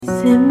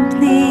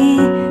Simply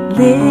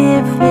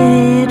live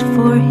it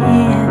for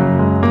Him.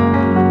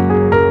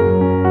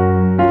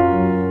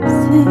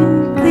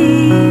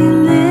 Simply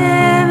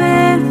live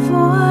it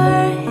for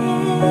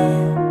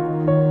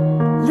Him.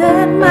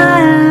 Let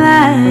my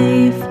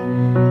life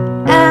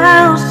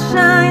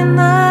outshine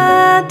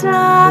the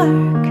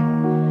dark.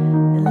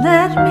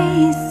 Let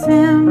me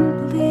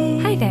simply.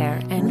 Hi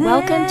there, and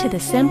welcome to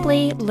the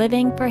Simply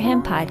Living for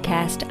Him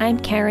podcast. I'm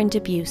Karen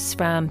DeBuse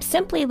from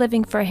Simply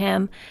Living for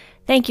Him.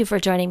 Thank you for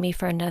joining me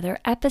for another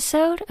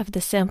episode of the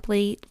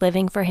Simply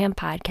Living for Him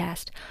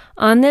podcast.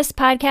 On this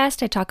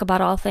podcast, I talk about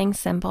all things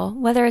simple,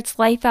 whether it's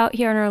life out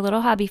here in our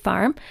little hobby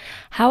farm,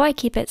 how I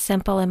keep it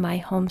simple in my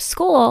home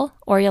school,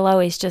 or you'll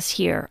always just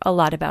hear a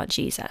lot about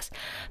Jesus.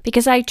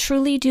 Because I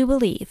truly do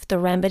believe the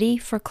remedy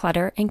for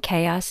clutter and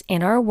chaos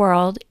in our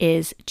world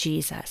is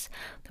Jesus.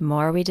 The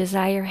more we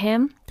desire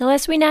Him, the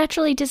less we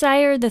naturally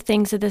desire the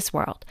things of this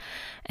world,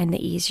 and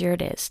the easier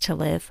it is to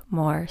live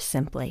more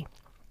simply.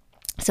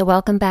 So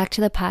welcome back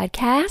to the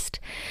podcast.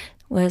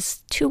 It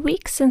was 2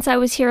 weeks since I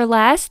was here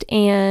last,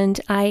 and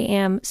I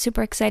am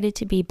super excited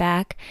to be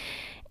back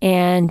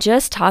and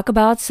just talk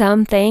about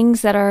some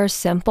things that are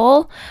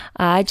simple.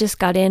 I just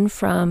got in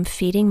from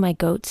feeding my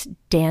goats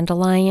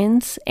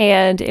dandelions,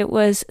 and it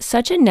was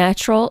such a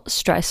natural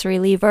stress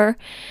reliever.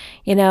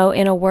 You know,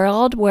 in a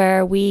world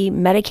where we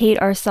medicate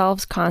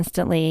ourselves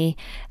constantly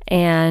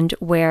and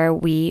where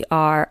we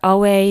are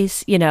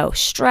always,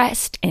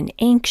 stressed and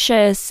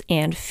anxious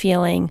and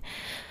feeling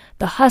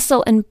the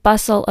hustle and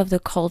bustle of the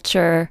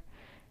culture,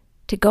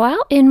 to go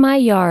out in my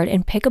yard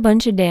and pick a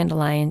bunch of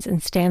dandelions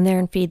and stand there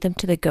and feed them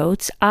to the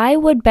goats, I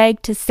would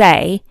beg to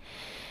say,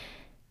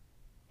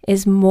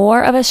 is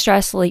more of a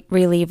stress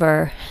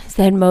reliever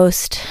than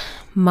most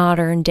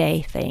modern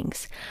day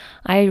things.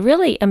 I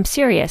really am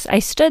serious. I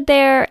stood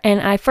there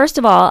and first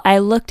of all, I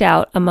looked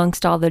out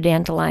amongst all the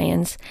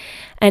dandelions,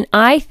 and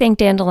I think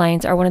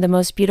dandelions are one of the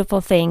most beautiful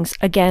things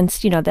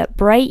against, that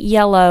bright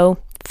yellow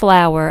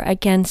flower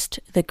against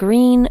the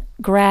green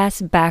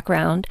grass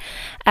background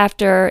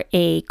after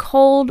a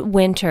cold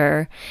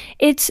winter.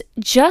 It's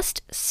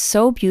just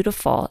so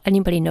beautiful.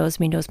 Anybody knows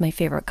me knows my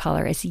favorite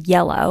color is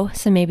yellow,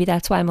 so maybe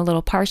that's why I'm a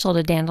little partial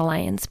to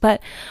dandelions.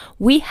 But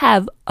we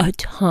have a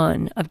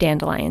ton of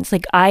dandelions.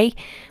 Like, I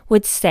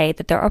would say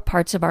that there are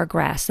parts of our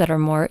grass that are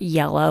more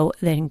yellow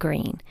than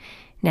green.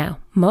 Now,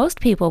 most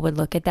people would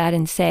look at that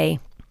and say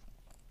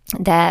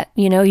that,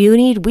 you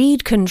need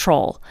weed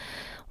control.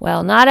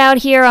 Well, not out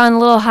here on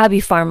Little Hobby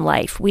Farm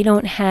Life. We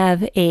don't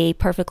have a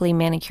perfectly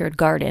manicured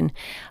garden,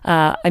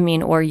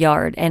 or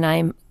yard, and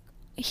I'm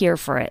here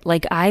for it.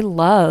 Like, I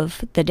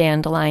love the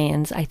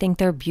dandelions. I think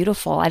they're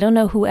beautiful. I don't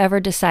know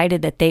whoever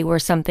decided that they were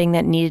something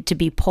that needed to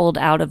be pulled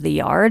out of the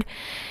yard.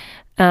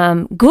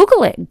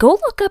 Google it. Go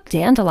look up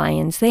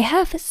dandelions. They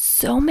have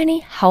so many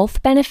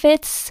health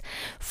benefits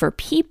for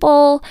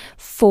people,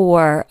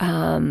 for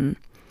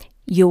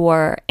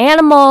your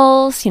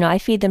animals. I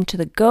feed them to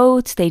the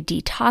goats. They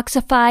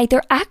detoxify.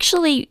 They're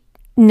actually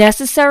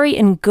necessary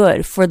and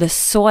good for the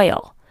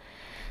soil.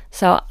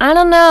 So I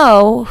don't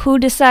know who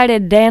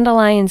decided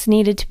dandelions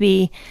needed to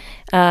be,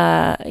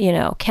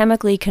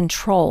 chemically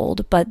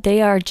controlled, but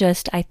they are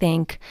just, I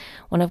think,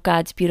 one of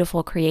God's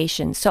beautiful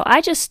creations. So I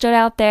just stood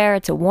out there.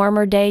 It's a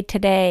warmer day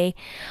today.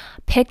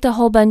 Picked a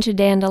whole bunch of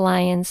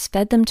dandelions,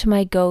 fed them to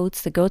my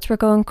goats. The goats were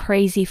going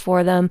crazy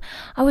for them.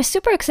 I was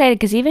super excited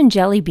because even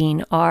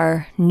Jellybean,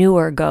 our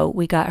newer goat,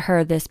 we got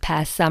her this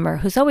past summer,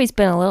 who's always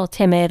been a little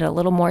timid, a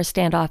little more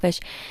standoffish.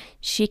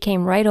 She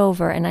came right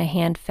over and I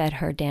hand-fed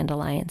her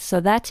dandelions.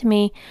 So that to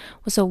me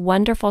was a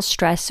wonderful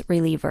stress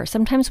reliever.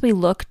 Sometimes we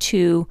look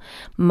to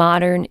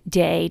modern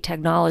day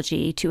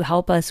technology to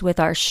help us with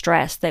our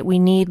stress that we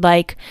need,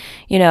 besides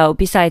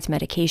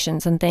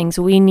medications and things,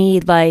 we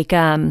need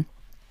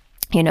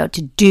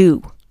to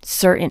do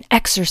certain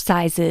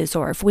exercises,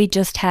 or if we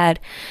just had,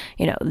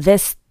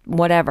 this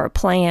whatever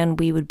plan,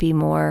 we would be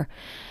more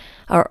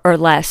or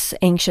less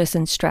anxious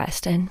and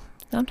stressed. And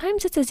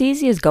sometimes it's as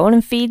easy as going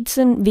and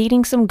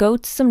feeding some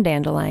goats some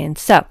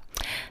dandelions. So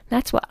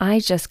that's what I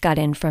just got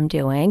in from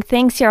doing.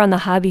 Things here on the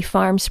hobby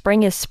farm,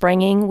 spring is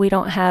springing. We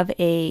don't have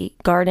a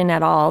garden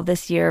at all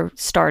this year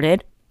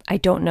started. I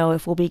don't know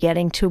if we'll be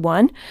getting to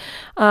one,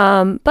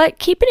 but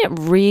keeping it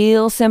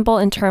real simple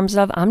in terms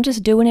of I'm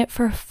just doing it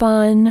for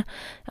fun.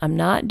 I'm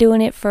not doing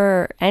it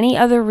for any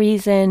other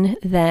reason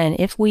than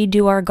if we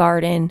do our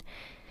garden,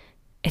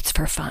 it's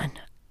for fun,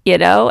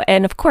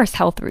 and of course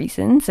health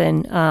reasons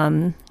and,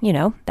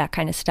 that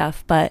kind of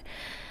stuff, but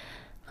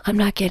I'm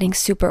not getting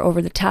super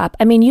over the top.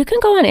 I mean, you can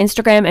go on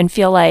Instagram and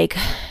feel like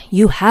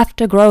you have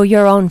to grow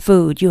your own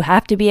food. You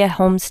have to be a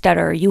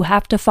homesteader. You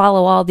have to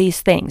follow all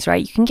these things,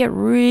 right? You can get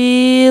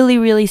really,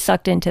 really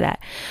sucked into that.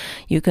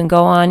 You can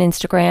go on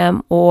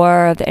Instagram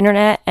or the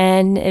internet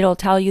and it'll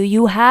tell you,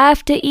 you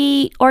have to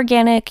eat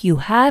organic. You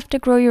have to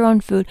grow your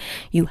own food.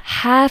 You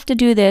have to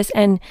do this.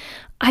 And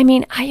I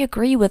mean, I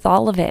agree with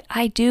all of it.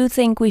 I do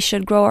think we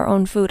should grow our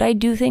own food. I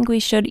do think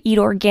we should eat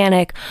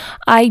organic.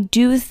 I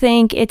do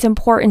think it's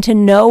important to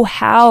know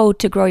how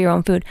to grow your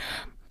own food.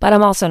 but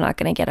I'm also not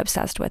going to get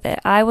obsessed with it.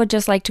 I would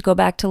just like to go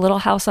back to Little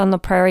House on the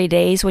Prairie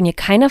days when you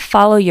kind of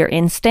follow your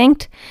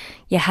instinct.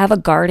 You have a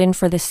garden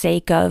for the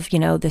sake of,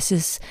 this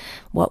is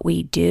what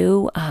we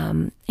do.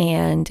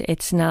 And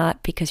it's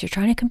not because you're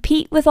trying to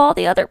compete with all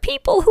the other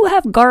people who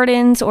have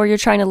gardens, or you're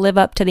trying to live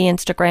up to the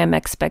Instagram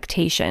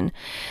expectation,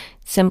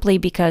 simply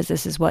because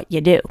this is what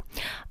you do.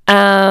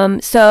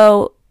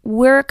 So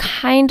we're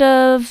kind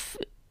of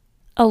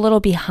a little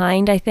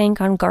behind, I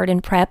think, on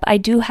garden prep. I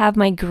do have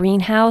my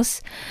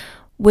greenhouse,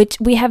 which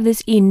we have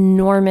this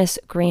enormous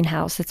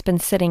greenhouse that's been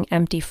sitting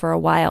empty for a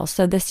while.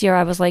 So this year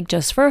I was like,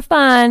 just for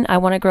fun, I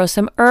want to grow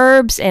some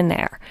herbs in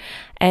there.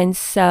 And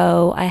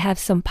so I have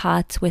some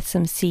pots with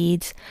some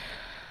seeds.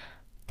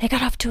 They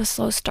got off to a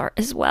slow start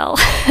as well.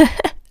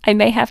 I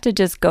may have to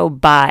just go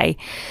buy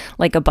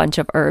like a bunch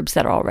of herbs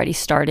that are already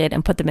started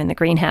and put them in the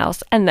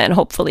greenhouse, and then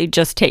hopefully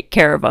just take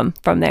care of them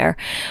from there.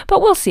 But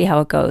we'll see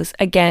how it goes.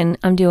 Again,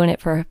 I'm doing it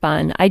for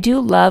fun. I do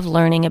love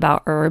learning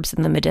about herbs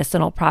and the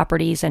medicinal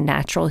properties and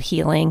natural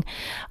healing.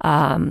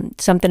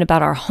 Something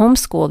about our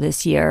homeschool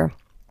this year,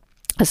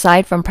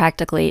 aside from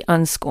practically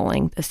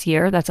unschooling this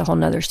year, that's a whole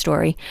nother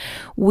story.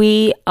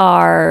 We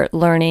are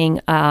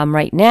learning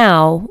right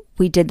now.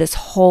 We did this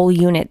whole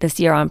unit this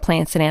year on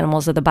plants and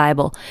animals of the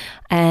Bible.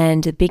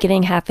 And the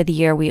beginning half of the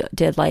year, we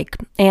did like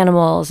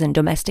animals and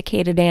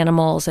domesticated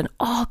animals and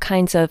all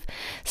kinds of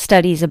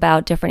studies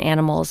about different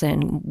animals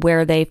and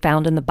where they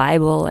found in the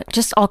Bible, and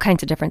just all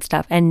kinds of different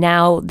stuff. And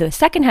now the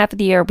second half of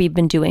the year, we've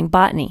been doing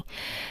botany.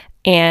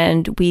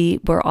 And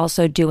we were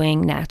also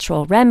doing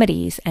natural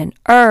remedies and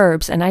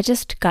herbs. And I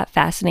just got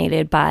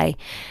fascinated by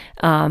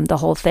the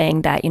whole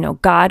thing that,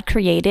 God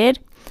created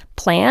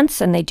plants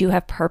and they do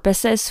have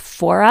purposes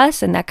for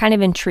us. And that kind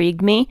of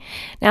intrigued me.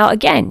 Now,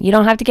 again, you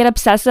don't have to get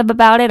obsessive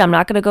about it. I'm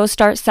not going to go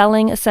start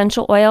selling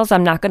essential oils.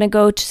 I'm not going to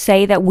go to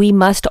say that we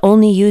must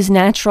only use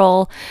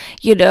natural,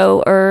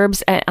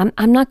 herbs. And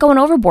I'm not going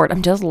overboard.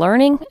 I'm just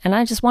learning and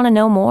I just want to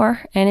know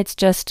more. And it's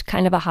just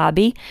kind of a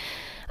hobby.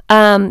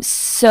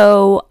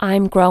 So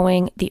I'm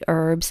growing the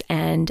herbs,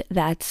 and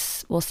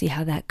we'll see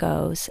how that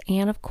goes.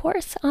 And of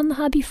course, on the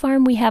hobby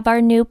farm, we have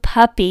our new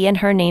puppy, and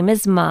her name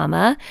is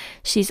Mama.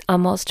 She's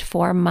almost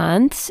 4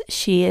 months.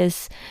 She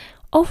is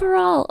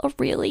overall a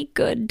really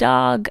good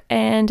dog,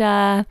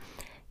 and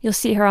you'll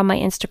see her on my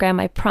Instagram.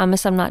 I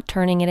promise I'm not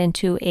turning it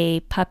into a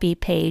puppy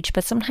page,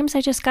 but sometimes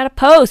I just gotta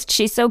post.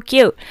 She's so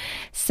cute.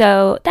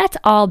 So that's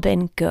all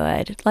been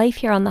good. Life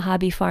here on the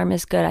hobby farm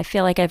is good. I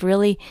feel like I've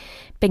really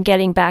been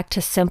getting back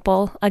to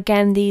simple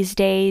again these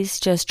days,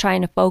 just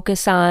trying to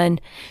focus on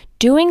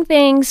doing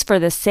things for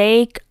the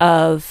sake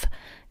of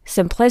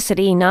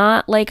simplicity,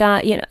 not like,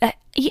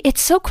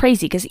 it's so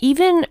crazy because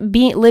even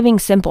living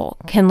simple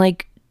can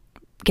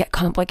get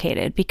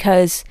complicated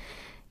because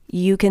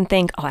you can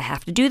think, oh, I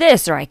have to do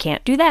this or I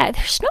can't do that.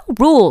 There's no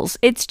rules.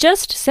 It's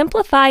just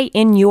simplify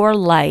in your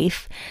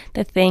life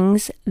the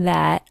things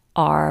that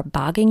are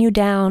bogging you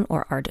down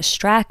or are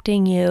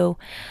distracting you.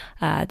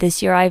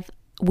 This year I've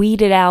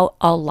weeded out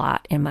a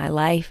lot in my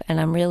life,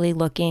 and I'm really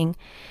looking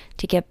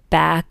to get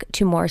back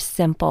to more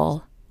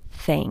simple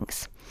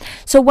things.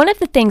 So one of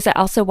the things I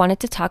also wanted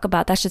to talk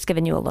about, that's just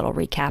giving you a little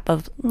recap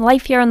of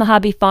life here on the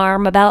hobby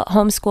farm, about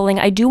homeschooling.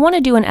 I do want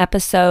to do an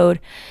episode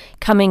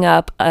coming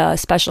up, a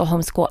special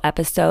homeschool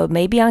episode,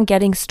 maybe on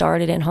getting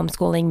started in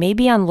homeschooling,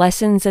 maybe on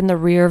lessons in the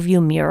rear view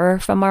mirror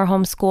from our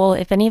homeschool.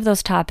 If any of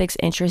those topics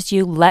interest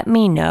you, let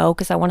me know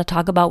because I want to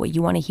talk about what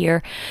you want to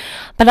hear.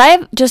 But I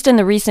have just in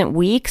the recent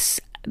weeks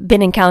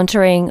been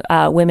encountering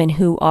women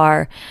who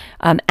are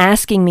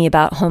asking me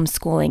about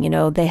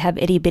homeschooling. They have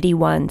itty bitty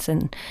ones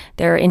and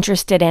they're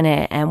interested in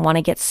it and want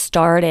to get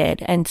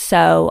started. And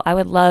so I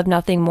would love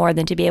nothing more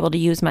than to be able to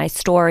use my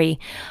story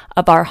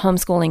of our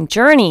homeschooling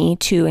journey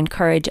to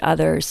encourage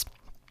others.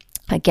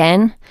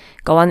 Again,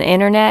 go on the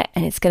internet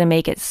and it's going to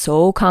make it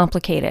so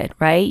complicated,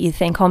 right? You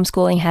think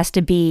homeschooling has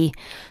to be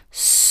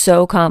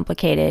so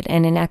complicated.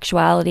 And in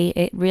actuality,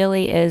 it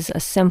really is a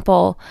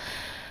simple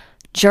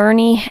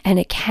journey, and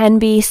it can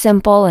be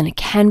simple and it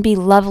can be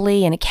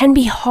lovely and it can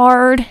be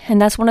hard.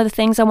 And that's one of the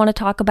things I want to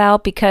talk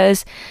about,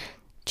 because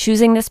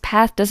choosing this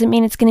path doesn't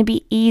mean it's going to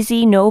be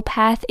easy. No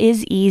path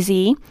is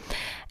easy.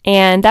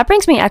 And that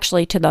brings me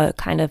actually to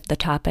the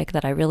topic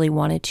that I really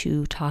wanted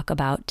to talk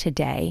about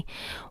today,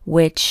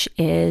 which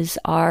is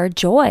our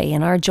joy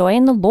and our joy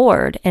in the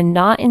Lord and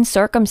not in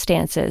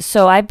circumstances.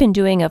 So I've been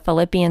doing a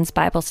Philippians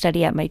Bible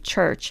study at my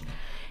church,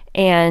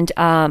 and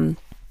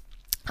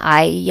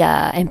I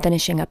am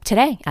finishing up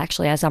today.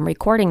 Actually, as I'm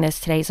recording this,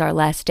 today's our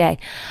last day.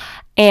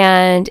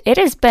 And it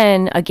has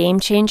been a game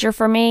changer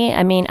for me.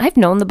 I mean, I've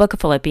known the book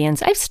of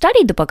Philippians. I've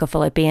studied the book of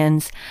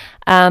Philippians.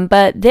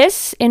 But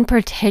this in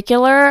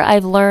particular,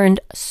 I've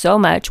learned so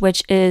much,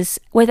 which is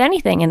with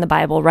anything in the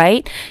Bible,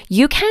 right?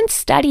 You can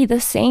study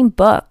the same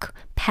book,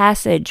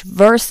 passage,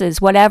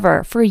 verses,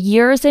 whatever, for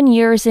years and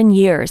years and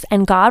years,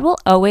 and God will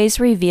always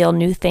reveal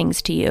new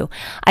things to you.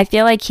 I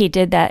feel like He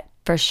did that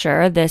for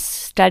sure, this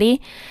study.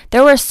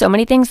 There were so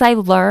many things I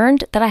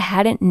learned that I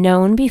hadn't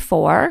known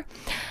before.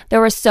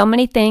 There were so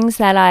many things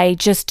that I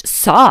just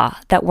saw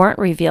that weren't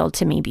revealed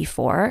to me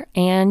before.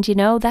 And,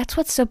 that's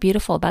what's so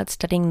beautiful about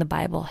studying the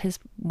Bible. His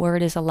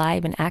word is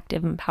alive and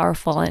active and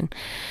powerful. And,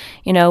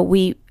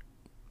 we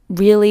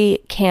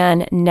really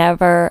can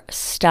never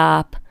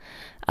stop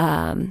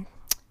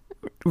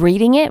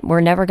reading it.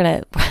 We're never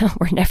going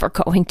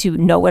to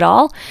know it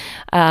all.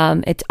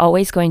 It's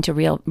always going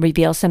to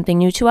reveal something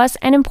new to us.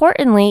 And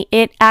importantly,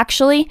 it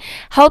actually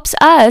helps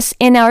us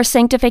in our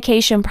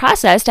sanctification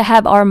process to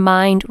have our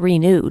mind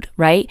renewed,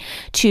 right?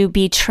 To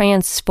be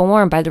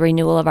transformed by the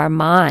renewal of our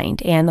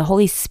mind. And the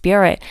Holy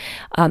Spirit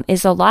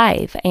is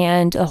alive,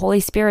 and the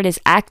Holy Spirit is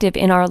active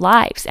in our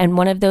lives. And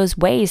one of those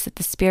ways that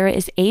the Spirit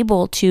is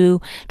able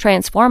to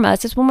transform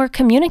us is when we're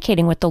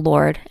communicating with the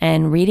Lord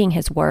and reading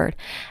His Word.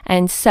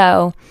 And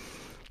so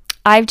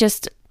I've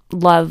just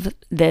loved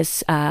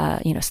this,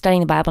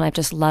 studying the Bible, and I've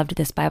just loved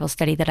this Bible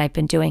study that I've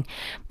been doing.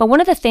 But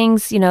one of the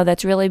things,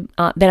 that's really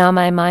been on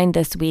my mind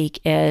this week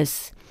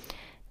is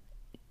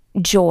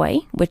joy,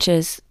 which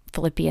is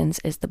Philippians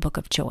is the book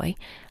of joy.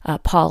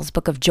 Paul's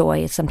book of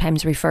joy is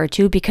sometimes referred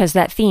to because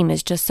that theme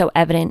is just so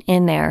evident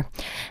in there.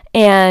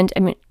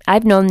 And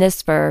I've known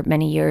this for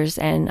many years,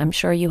 and I'm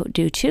sure you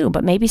do too,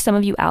 but maybe some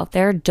of you out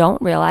there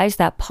don't realize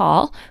that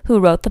Paul, who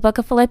wrote the book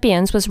of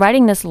Philippians, was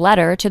writing this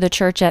letter to the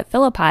church at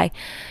Philippi,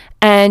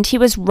 and he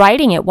was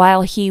writing it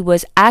while he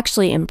was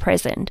actually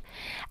imprisoned.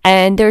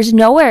 And there's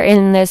nowhere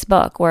in this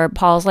book where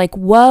Paul's like,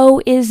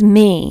 woe is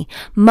me,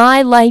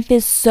 my life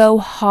is so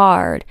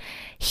hard.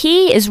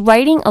 He is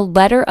writing a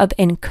letter of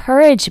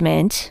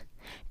encouragement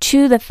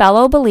to the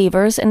fellow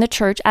believers in the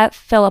church at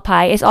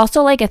Philippi. It's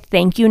also like a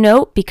thank you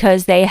note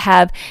because they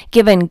have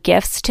given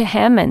gifts to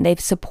him and they've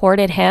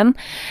supported him.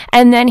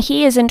 And then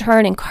he is in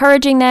turn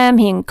encouraging them.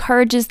 He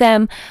encourages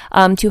them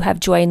to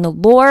have joy in the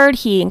Lord.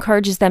 He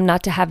encourages them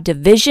not to have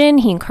division.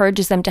 He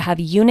encourages them to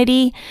have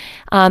unity.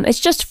 It's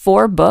just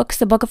 4 books,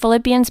 the book of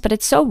Philippians, but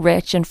it's so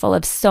rich and full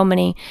of so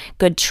many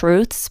good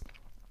truths.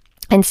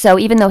 And so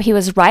even though he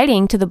was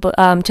writing to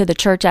the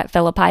church at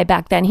Philippi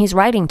back then, he's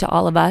writing to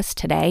all of us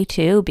today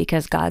too,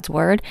 because God's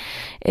word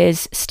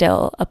is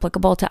still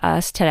applicable to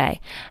us today.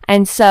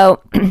 And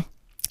so,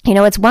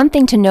 it's one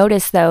thing to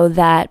notice though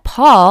that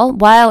Paul,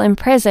 while in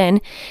prison,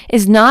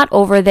 is not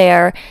over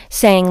there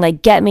saying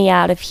like, get me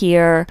out of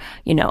here.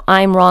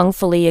 I'm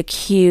wrongfully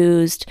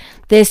accused.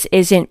 This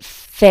isn't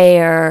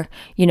fair.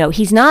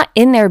 He's not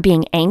in there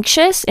being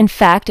anxious. In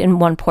fact, in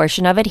one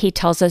portion of it, he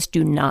tells us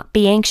do not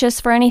be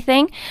anxious for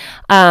anything.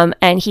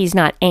 And he's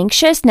not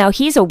anxious. Now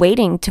he's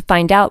awaiting to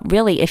find out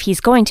really if he's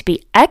going to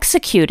be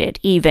executed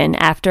even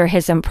after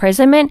his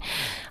imprisonment.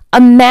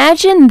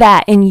 Imagine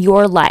that in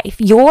your life.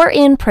 You're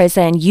in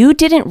prison. You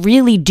didn't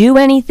really do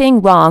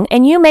anything wrong,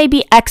 and you may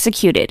be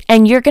executed.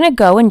 And you're going to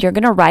go and you're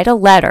going to write a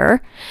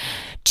letter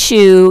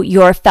to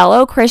your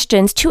fellow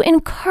Christians to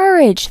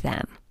encourage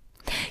them.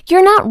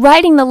 You're not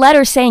writing the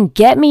letter saying,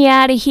 get me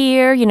out of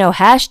here,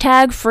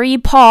 hashtag free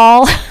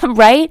Paul,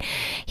 right?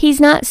 He's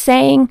not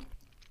saying,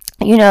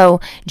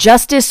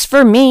 justice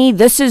for me,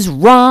 this is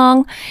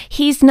wrong.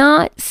 He's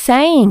not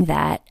saying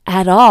that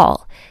at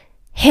all.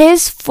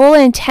 His full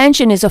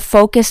intention is a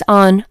focus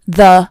on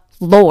the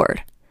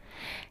Lord.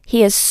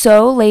 He is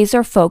so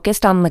laser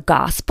focused on the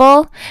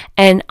gospel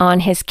and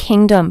on his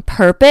kingdom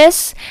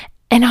purpose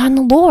and on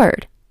the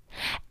Lord.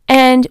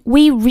 And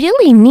we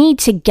really need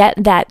to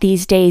get that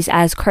these days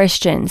as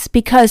Christians,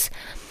 because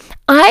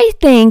I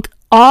think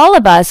all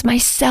of us,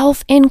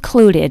 myself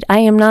included, I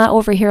am not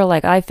over here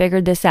like I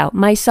figured this out,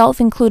 myself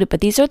included,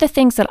 but these are the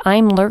things that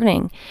I'm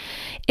learning,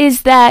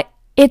 is that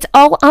it's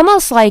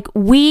almost like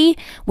we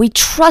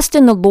trust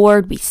in the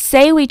Lord, we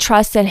say we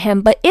trust in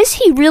him, but is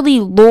he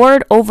really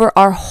Lord over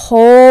our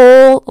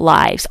whole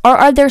lives? Or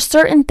are there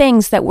certain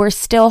things that we're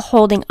still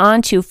holding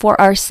on to for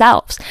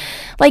ourselves?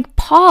 Like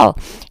Paul,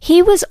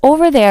 he was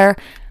over there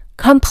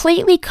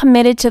completely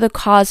committed to the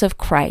cause of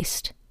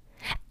Christ.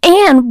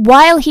 And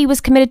while he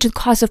was committed to the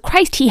cause of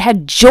Christ, he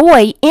had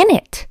joy in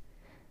it.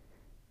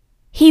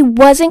 He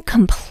wasn't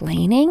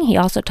complaining. He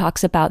also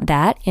talks about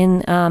that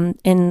in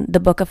the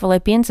book of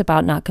Philippians,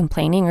 about not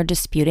complaining or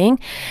disputing.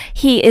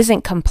 He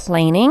isn't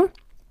complaining.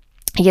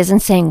 He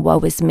isn't saying, woe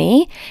is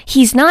me.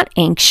 He's not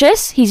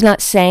anxious. He's not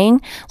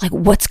saying, like,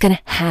 what's going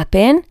to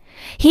happen?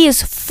 He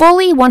is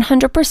fully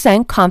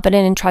 100%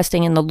 confident and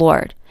trusting in the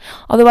Lord.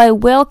 Although I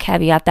will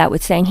caveat that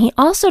with saying he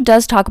also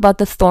does talk about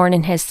the thorn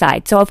in his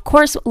side. So of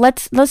course,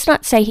 let's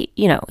not say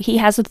he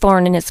has a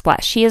thorn in his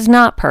flesh. He is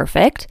not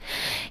perfect.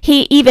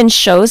 He even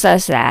shows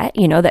us that,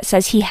 that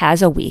says he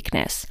has a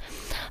weakness.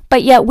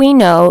 But yet we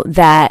know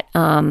that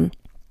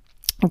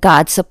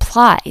God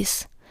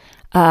supplies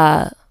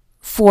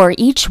for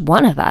each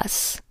one of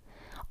us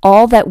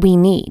all that we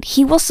need.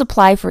 He will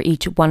supply for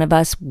each one of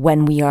us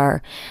when we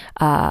are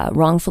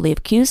wrongfully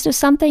accused of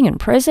something in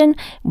prison,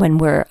 when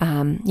we're,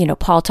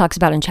 Paul talks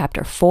about in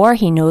chapter 4,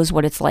 he knows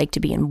what it's like to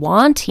be in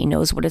want. He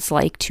knows what it's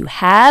like to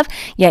have,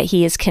 yet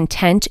he is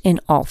content in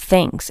all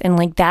things. And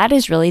like that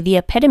is really the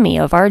epitome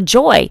of our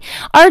joy.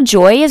 Our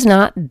joy is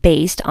not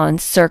based on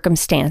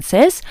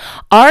circumstances.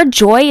 Our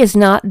joy is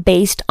not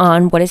based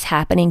on what is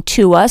happening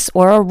to us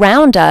or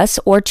around us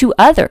or to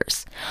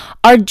others.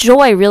 Our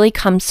joy really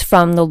comes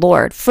from the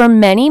Lord. For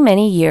many,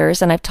 many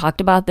years, and I've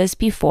talked about this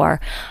before,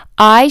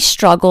 I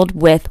struggled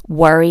with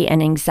worry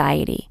and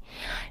anxiety.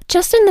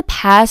 Just in the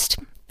past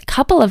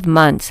couple of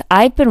months,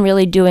 I've been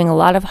really doing a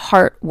lot of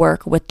heart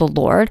work with the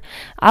Lord.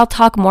 I'll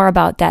talk more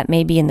about that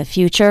maybe in the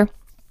future,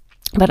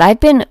 but I've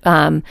been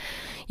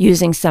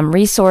using some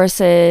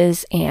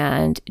resources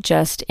and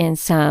just in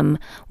some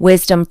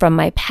wisdom from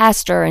my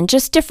pastor and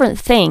just different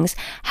things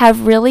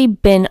have really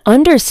been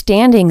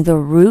understanding the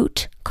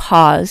root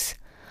cause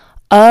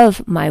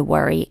of my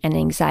worry and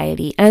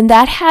anxiety. And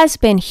that has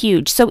been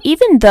huge. So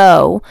even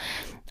though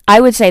I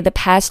would say the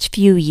past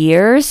few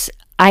years,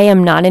 I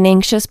am not an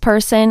anxious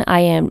person,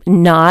 I am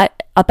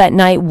not up at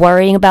night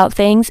worrying about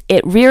things,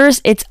 it rears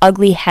its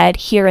ugly head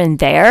here and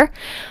there,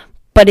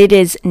 but it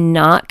is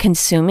not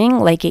consuming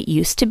like it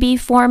used to be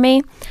for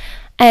me.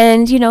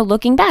 And,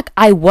 looking back,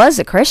 I was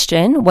a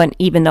Christian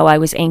even though I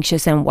was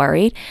anxious and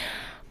worried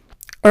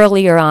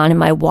earlier on in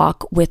my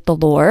walk with the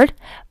Lord.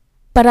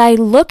 But I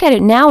look at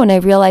it now and I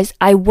realize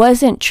I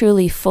wasn't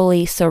truly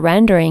fully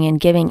surrendering and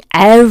giving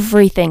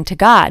everything to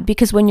God,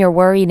 because when you're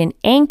worried and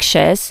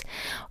anxious,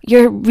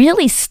 you're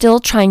really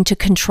still trying to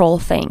control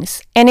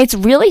things. And it's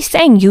really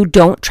saying you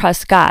don't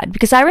trust God,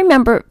 because I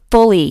remember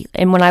fully,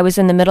 and when I was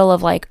in the middle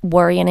of like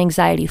worry and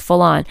anxiety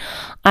full on,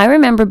 I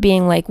remember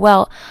being like,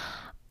 well,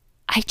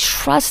 I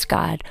trust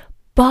God,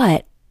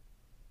 but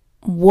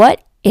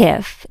what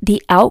if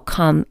the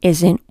outcome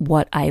isn't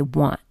what I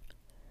want?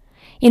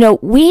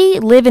 We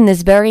live in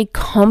this very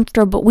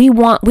comfortable, we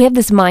have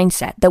this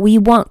mindset that we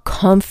want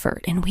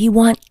comfort and we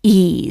want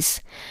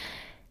ease.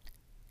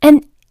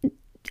 And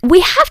we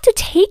have to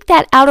take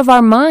that out of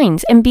our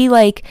minds and be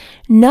like,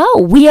 no,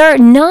 we are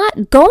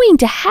not going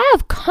to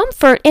have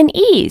comfort and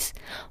ease.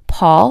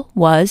 Paul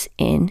was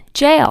in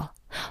jail.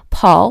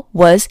 Paul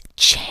was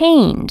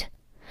chained.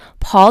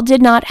 Paul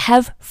did not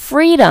have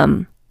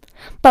freedom.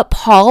 But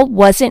Paul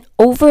wasn't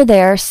over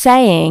there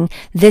saying,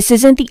 this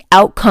isn't the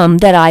outcome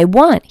that I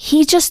want.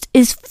 He just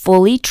is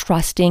fully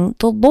trusting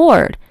the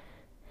Lord.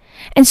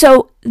 And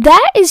so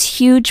that is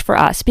huge for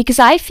us, because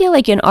I feel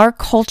like in our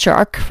culture,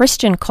 our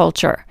Christian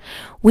culture,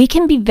 we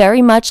can be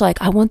very much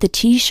like, I want the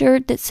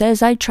t-shirt that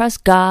says I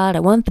trust God. I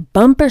want the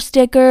bumper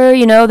sticker,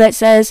 that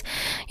says,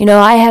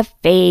 I have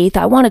faith.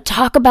 I want to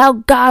talk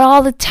about God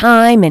all the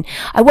time. And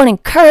I want to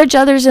encourage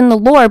others in the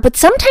Lord. But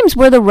sometimes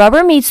where the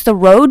rubber meets the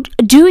road,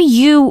 do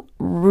you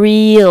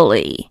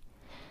really?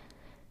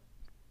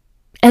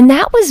 And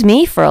that was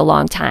me for a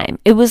long time.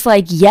 It was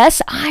like,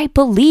 yes, I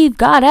believe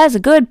God has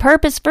a good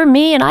purpose for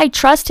me and I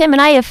trust him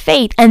and I have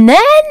faith. And then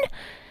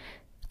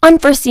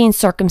unforeseen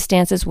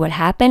circumstances would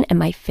happen and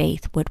my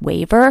faith would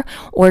waver,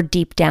 or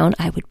deep down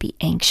I would be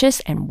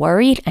anxious and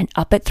worried and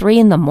up at 3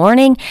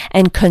 a.m.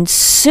 and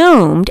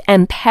consumed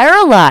and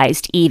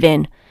paralyzed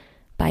even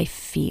by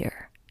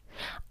fear.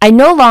 I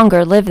no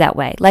longer live that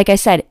way. Like I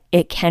said,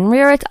 it can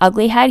rear its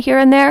ugly head here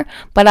and there,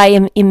 but I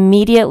am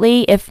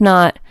immediately, if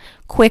not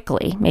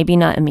quickly, maybe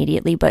not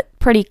immediately, but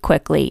pretty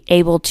quickly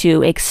able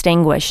to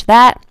extinguish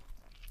that.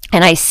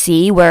 And I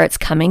see where it's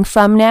coming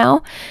from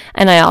now.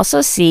 And I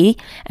also see,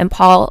 and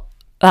Paul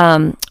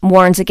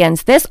warns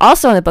against this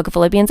also in the book of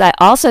Philippians, I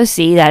also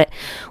see that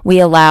we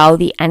allow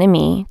the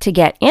enemy to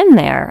get in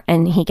there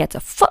and he gets a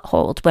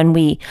foothold when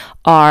we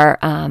are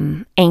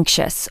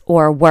anxious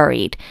or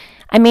worried.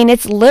 I mean,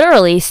 it's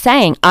literally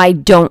saying, I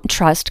don't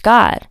trust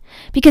God.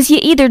 Because you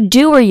either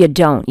do or you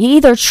don't. You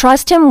either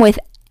trust him with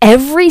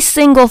every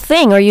single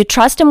thing or you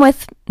trust him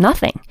with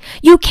nothing.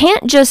 You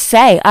can't just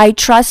say, I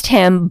trust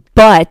him,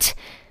 but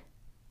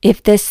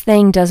if this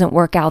thing doesn't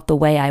work out the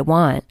way I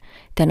want,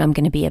 then I'm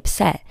going to be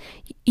upset.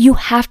 You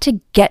have to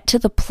get to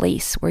the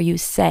place where you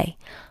say,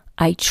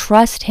 I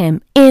trust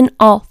him in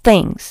all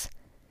things.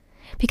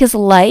 Because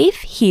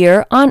life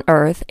here on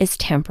earth is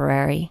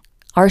temporary.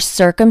 Our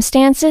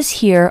circumstances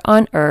here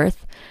on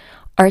earth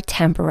are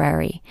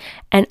temporary.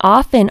 And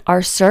often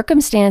our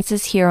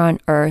circumstances here on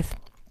earth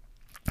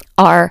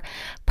are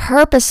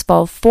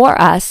purposeful for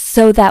us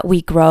so that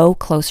we grow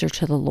closer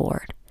to the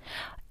Lord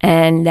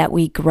and that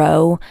we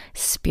grow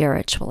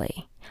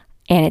spiritually.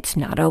 And it's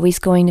not always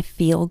going to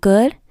feel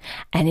good,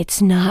 and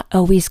it's not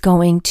always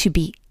going to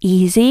be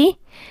easy.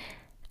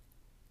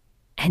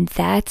 And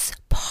that's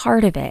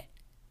part of it.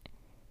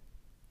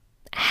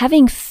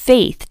 Having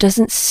faith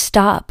doesn't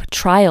stop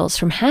trials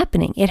from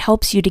happening. It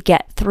helps you to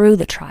get through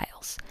the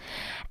trials.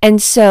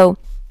 And so,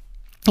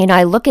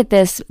 I look at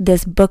this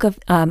book of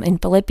in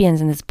Philippians,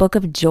 and this book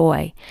of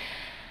joy,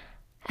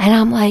 and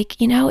I'm like,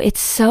 it's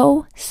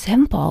so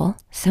simple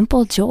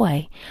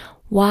joy.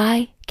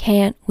 Why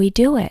can't we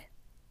do it?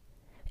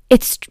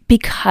 it's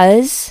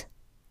because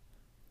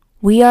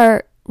we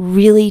are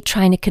really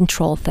trying to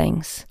control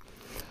things.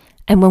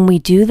 And when we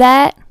do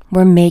that,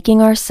 we're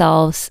making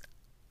ourselves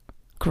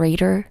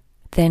greater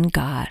than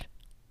God.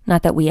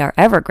 Not that we are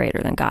ever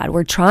greater than God.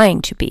 We're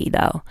trying to be,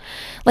 though.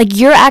 Like,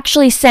 you're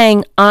actually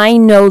saying, I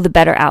know the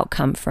better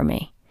outcome for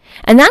me.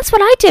 And that's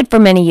what I did for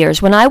many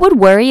years. When I would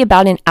worry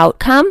about an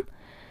outcome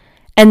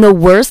and the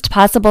worst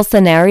possible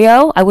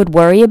scenario I would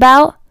worry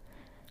about,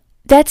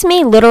 that's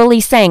me literally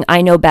saying,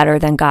 I know better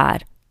than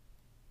God.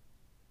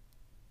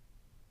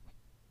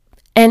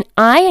 And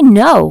I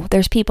know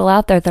there's people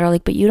out there that are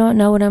like, but you don't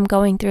know what I'm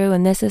going through,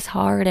 and this is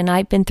hard, and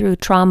I've been through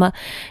trauma,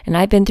 and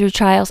I've been through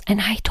trials, and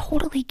I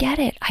totally get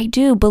it. I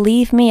do.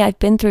 Believe me, I've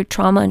been through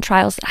trauma and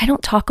trials I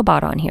don't talk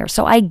about on here,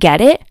 so I get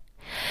it.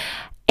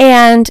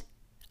 And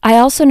I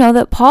also know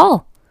that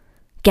Paul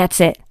gets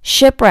it.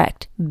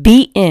 Shipwrecked,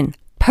 beaten,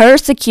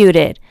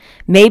 persecuted,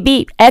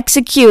 maybe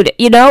executed,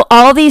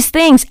 all these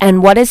things.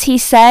 And what does he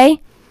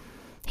say?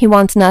 He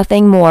wants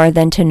nothing more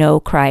than to know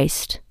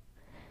Christ.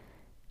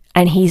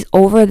 And he's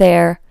over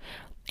there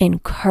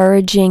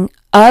encouraging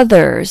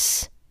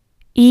others,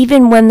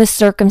 even when the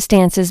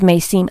circumstances may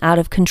seem out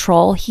of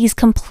control. He's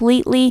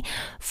completely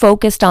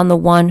focused on the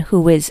one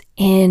who is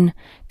in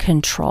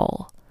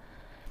control.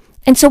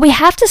 And so we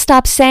have to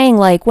stop saying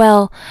like,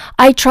 well,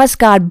 I trust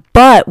God,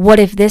 but what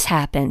if this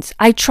happens?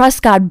 I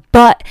trust God,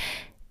 but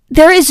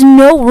there is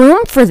no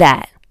room for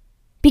that,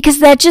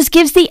 because that just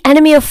gives the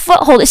enemy a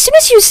foothold. As soon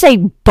as you say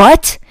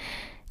but,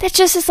 that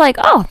just is like,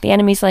 oh, the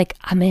enemy's like,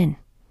 I'm in.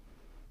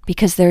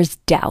 Because there's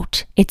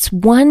doubt. It's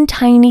one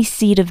tiny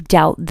seed of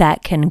doubt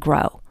that can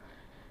grow.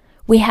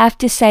 We have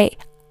to say,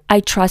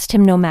 I trust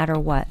him no matter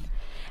what.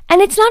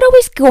 And it's not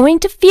always going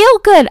to feel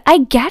good. I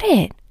get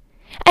it.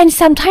 And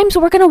sometimes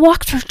we're going to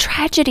walk through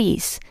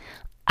tragedies.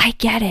 I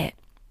get it.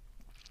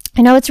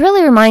 It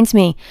really reminds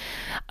me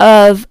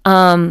of,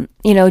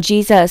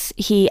 Jesus.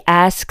 He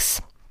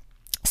asks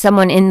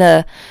someone in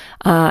the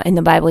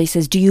Bible, he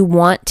says, do you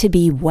want to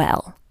be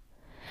well?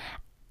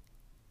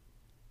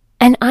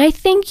 And I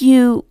think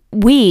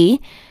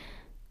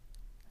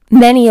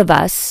many of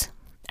us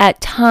at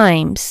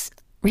times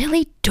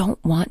really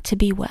don't want to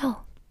be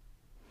well.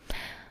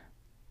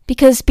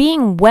 Because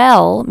being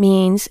well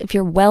means if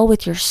you're well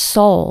with your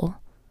soul,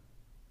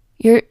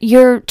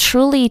 you're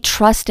truly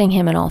trusting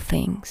him in all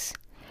things.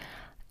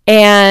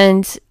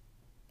 And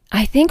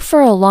I think for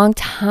a long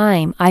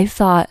time, I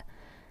thought,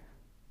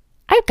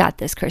 I've got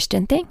this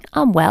Christian thing.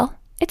 I'm well.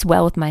 It's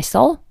well with my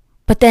soul.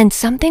 But then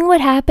something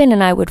would happen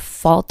and I would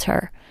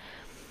falter.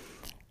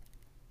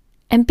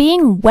 And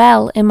being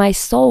well in my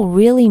soul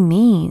really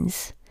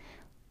means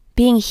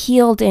being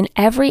healed in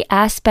every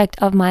aspect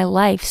of my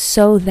life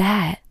so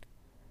that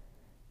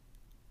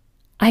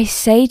I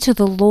say to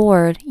the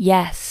Lord,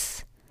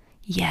 yes,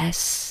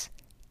 yes,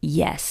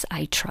 yes,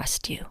 I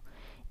trust you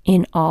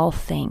in all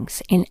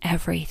things, in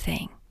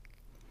everything.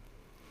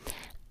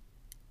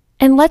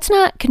 And let's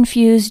not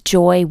confuse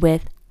joy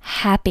with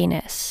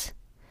happiness.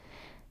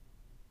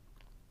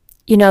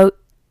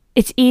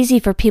 It's easy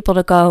for people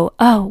to go,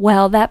 oh,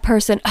 well, that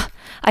person,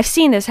 I've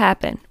seen this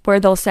happen, where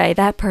they'll say,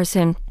 that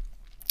person,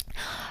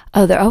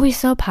 oh, they're always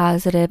so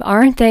positive.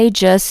 Aren't they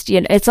just,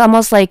 it's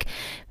almost like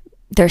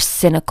they're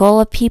cynical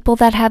of people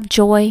that have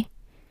joy.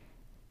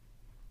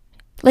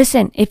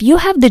 Listen, if you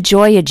have the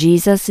joy of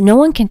Jesus, no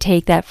one can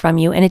take that from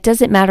you, and it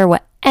doesn't matter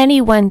what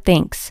anyone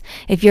thinks.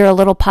 If you're a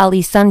little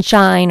Polly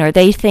Sunshine, or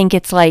they think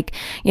it's like,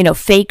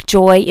 fake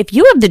joy. If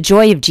you have the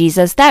joy of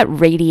Jesus, that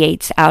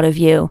radiates out of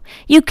you.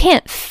 You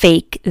can't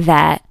fake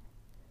that.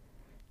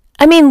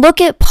 I mean,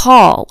 look at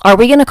Paul. Are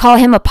we going to call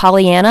him a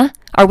Pollyanna?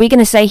 Are we going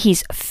to say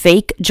he's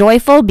fake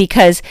joyful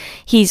because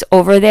he's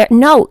over there?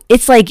 No,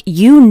 it's like,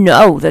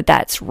 that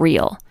that's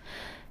real.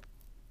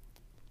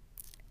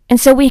 And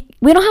so we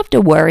don't have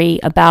to worry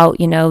about,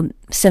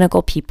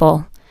 cynical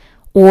people.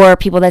 Or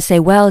people that say,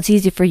 well, it's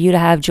easy for you to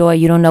have joy.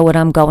 You don't know what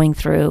I'm going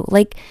through.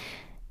 Like,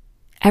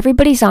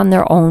 everybody's on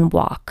their own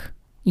walk.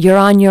 You're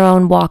on your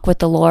own walk with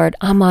the Lord.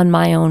 I'm on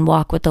my own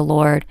walk with the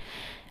Lord.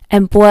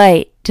 And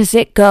boy, does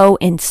it go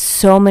in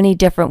so many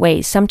different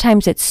ways.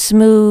 Sometimes it's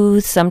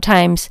smooth.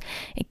 Sometimes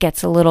it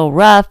gets a little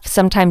rough.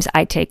 Sometimes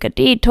I take a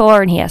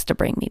detour and he has to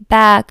bring me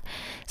back.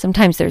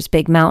 Sometimes there's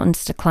big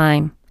mountains to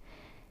climb.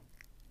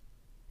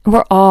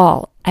 We're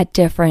all at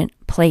different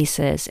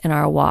places in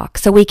our walk.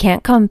 So we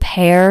can't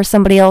compare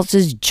somebody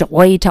else's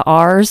joy to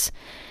ours,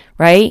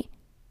 right?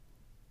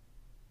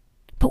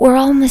 But we're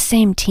all on the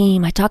same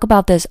team. I talk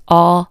about this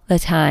all the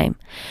time.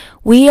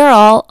 We are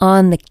all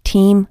on the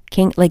team,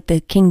 like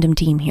the kingdom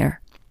team here.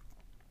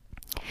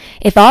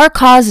 If our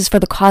cause is for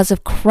the cause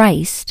of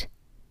Christ,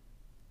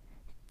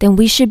 then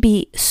we should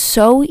be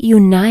so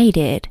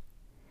united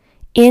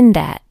in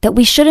that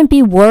we shouldn't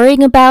be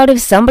worrying about if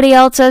somebody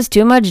else has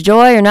too much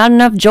joy or not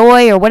enough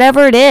joy or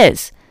whatever it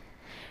is,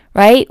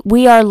 right?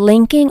 We are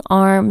linking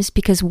arms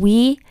because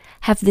we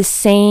have the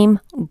same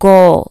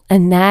goal,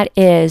 and that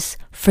is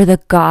for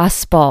the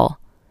gospel.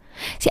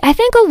 See, I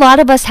think a lot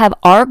of us have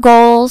our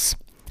goals,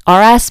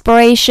 our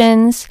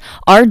aspirations,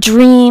 our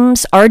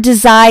dreams, our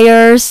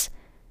desires,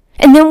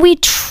 And then we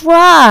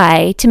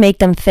try to make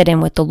them fit in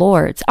with the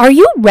Lord's. Are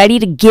you ready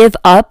to give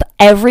up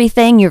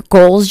everything, your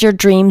goals, your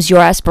dreams,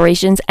 your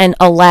aspirations, and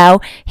allow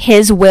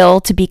His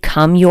will to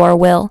become your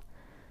will?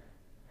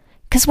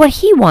 Because what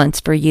He wants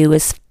for you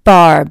is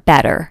far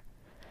better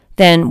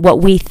than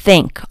what we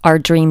think our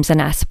dreams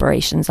and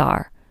aspirations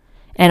are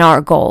and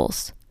our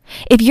goals.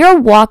 If you're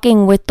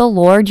walking with the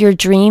Lord, your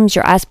dreams,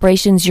 your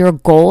aspirations, your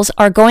goals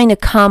are going to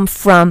come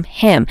from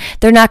Him.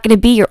 They're not going to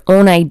be your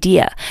own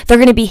idea. They're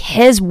going to be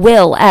His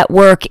will at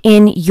work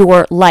in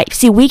your life.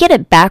 See, we get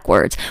it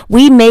backwards.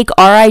 We make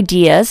our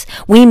ideas,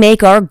 we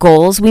make our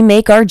goals, we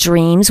make our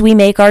dreams, we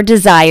make our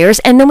desires,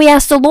 and then we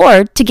ask the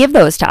Lord to give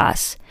those to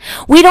us.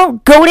 We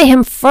don't go to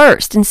Him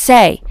first and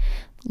say,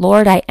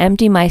 Lord, I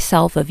empty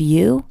myself of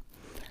You.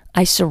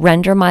 I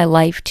surrender my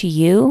life to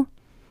You.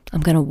 I'm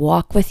going to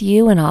walk with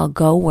You and I'll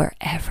go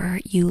wherever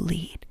You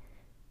lead.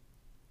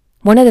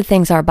 One of the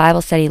things our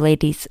Bible study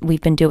ladies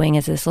we've been doing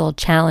is this little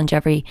challenge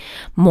every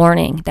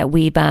morning that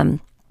we've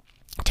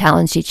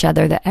challenged each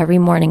other, that every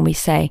morning we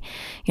say,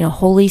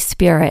 Holy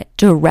Spirit,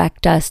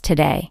 direct us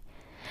today.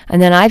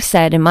 And then I've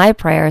said in my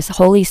prayers,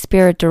 Holy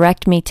Spirit,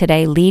 direct me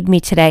today, lead me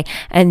today.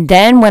 And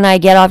then when I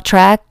get off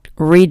track,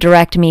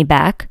 redirect me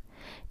back,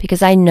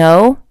 because I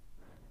know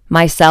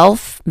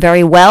myself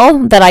very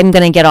well that I'm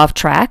going to get off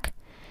track,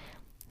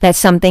 that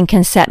something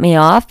can set me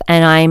off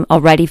and I'm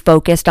already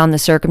focused on the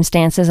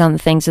circumstances, on the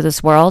things of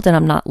this world, and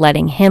I'm not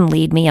letting Him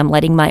lead me. I'm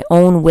letting my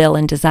own will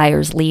and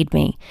desires lead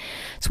me.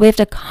 So we have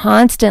to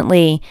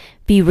constantly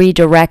be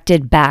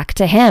redirected back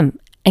to Him.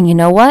 And you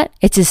know what?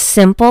 It's as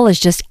simple as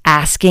just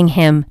asking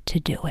Him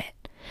to do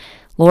it.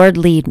 Lord,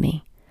 lead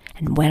me.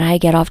 And when I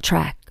get off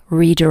track,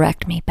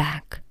 redirect me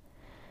back.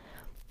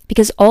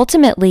 Because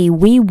ultimately,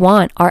 we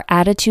want our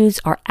attitudes,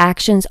 our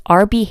actions,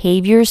 our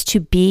behaviors to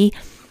be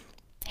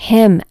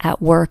Him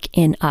at work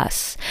in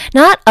us.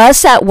 Not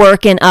us at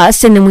work in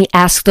us, and then we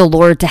ask the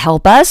Lord to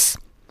help us.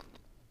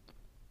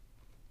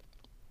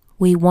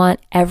 We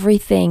want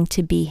everything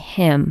to be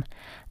Him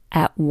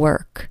at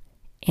work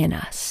in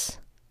us.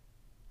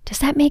 Does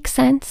that make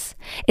sense?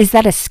 Is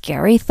that a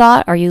scary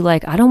thought? Are you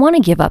like, I don't want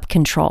to give up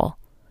control?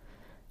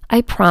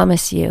 I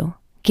promise you,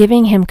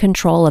 giving Him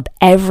control of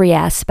every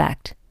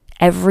aspect,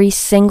 every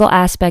single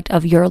aspect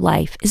of your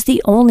life is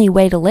the only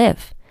way to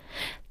live.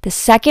 The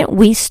second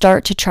we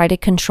start to try to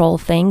control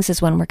things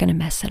is when we're going to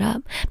mess it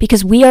up,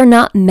 because we are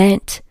not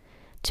meant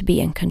to be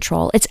in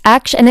control.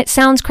 And it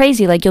sounds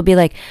crazy. Like you'll be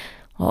like,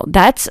 well,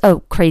 that's a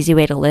crazy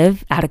way to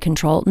live, out of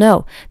control.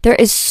 No, there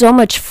is so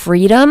much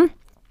freedom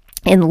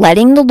in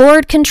letting the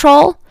Lord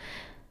control,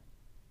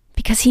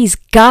 because He's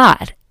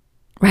God,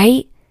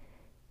 right?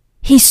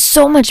 He's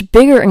so much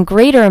bigger and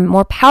greater and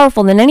more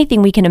powerful than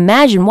anything we can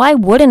imagine. Why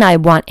wouldn't I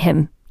want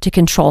Him to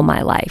control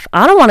my life?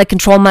 I don't want to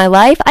control my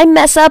life. I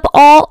mess up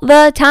all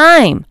the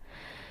time.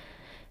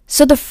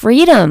 So the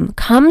freedom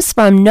comes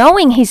from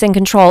knowing He's in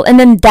control. And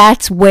then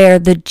that's where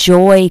the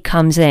joy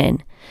comes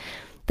in.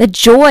 The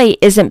joy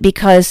isn't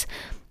because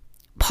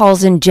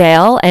Paul's in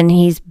jail and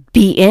he's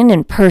beaten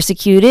and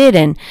persecuted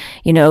and,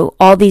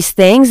 all these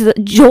things. The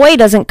joy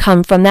doesn't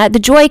come from that. The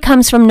joy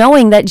comes from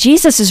knowing that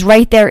Jesus is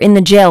right there in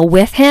the jail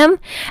with him.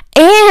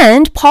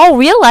 And Paul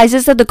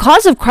realizes that the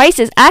cause of Christ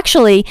is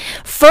actually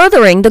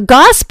furthering the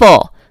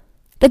gospel.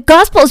 The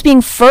gospel is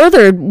being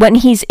furthered when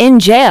he's in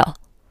jail,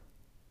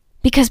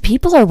 because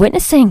people are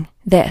witnessing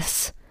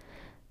this.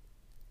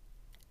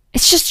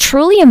 It's just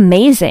truly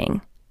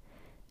amazing.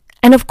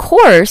 And of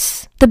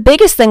course, the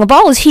biggest thing of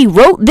all is he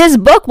wrote this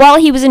book while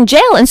he was in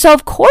jail. And so,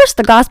 of course,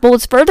 the gospel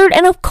was furthered.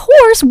 And of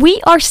course,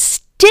 we are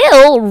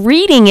still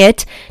reading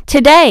it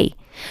today.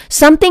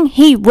 Something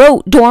he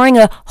wrote during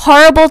a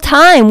horrible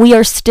time, we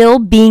are still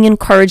being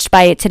encouraged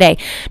by it today.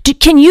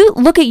 Can you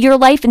look at your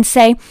life and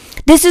say,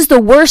 this is the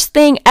worst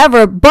thing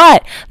ever,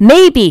 but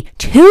maybe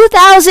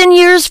 2,000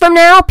 years from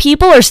now,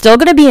 people are still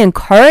going to be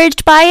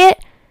encouraged by it?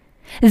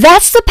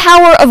 That's the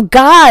power of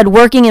God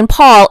working in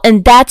Paul,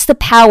 and that's the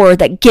power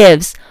that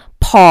gives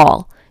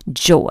Paul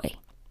joy.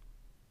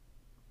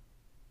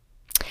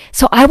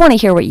 So I want to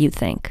hear what you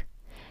think.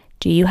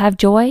 Do you have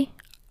joy?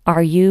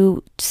 Are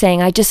you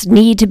saying, I just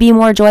need to be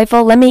more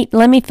joyful? Let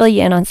me fill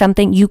you in on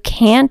something. You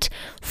can't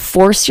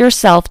force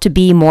yourself to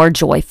be more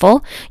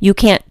joyful. You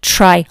can't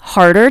try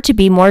harder to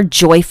be more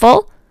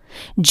joyful.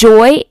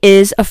 Joy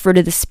is a fruit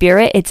of the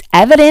Spirit. It's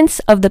evidence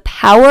of the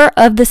power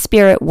of the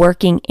Spirit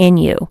working in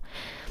you.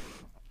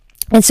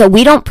 And so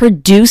we don't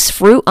produce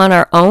fruit on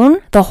our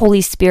own. The Holy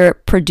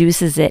Spirit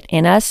produces it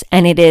in us,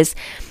 and it is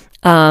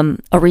a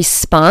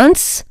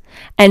response,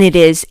 and it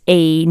is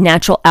a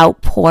natural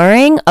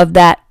outpouring of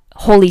that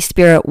Holy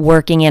Spirit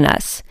working in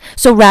us.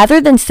 So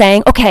rather than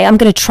saying, okay, I'm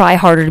going to try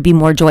harder to be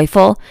more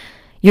joyful,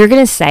 you're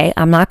going to say,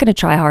 I'm not going to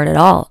try hard at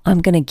all. I'm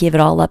going to give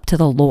it all up to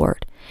the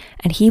Lord,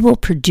 and He will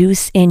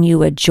produce in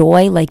you a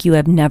joy like you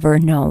have never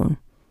known.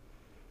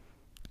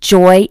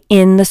 Joy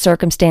in the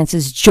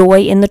circumstances,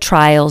 joy in the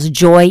trials,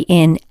 joy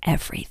in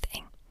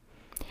everything.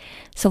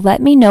 So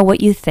let me know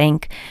what you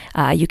think.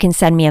 You can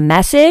send me a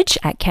message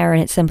at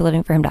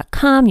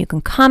Karen@simplelivingforhim.com. You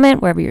can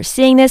comment wherever you're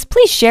seeing this.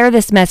 Please share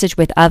this message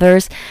with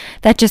others.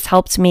 That just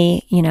helps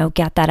me,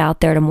 get that out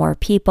there to more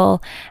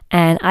people.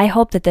 And I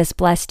hope that this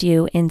blessed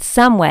you in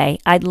some way.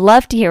 I'd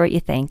love to hear what you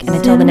think. And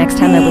until the next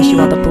time, I wish you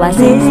all the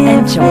blessings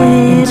and joy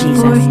in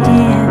Jesus'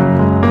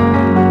 name.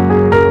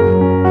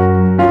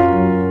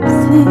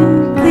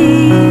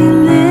 Simply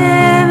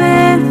live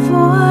it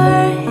for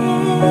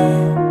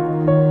Him.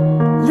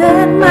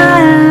 Let my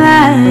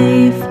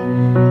life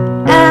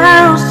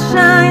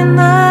outshine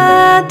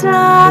the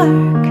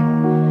dark.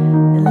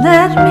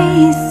 Let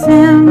me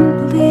simply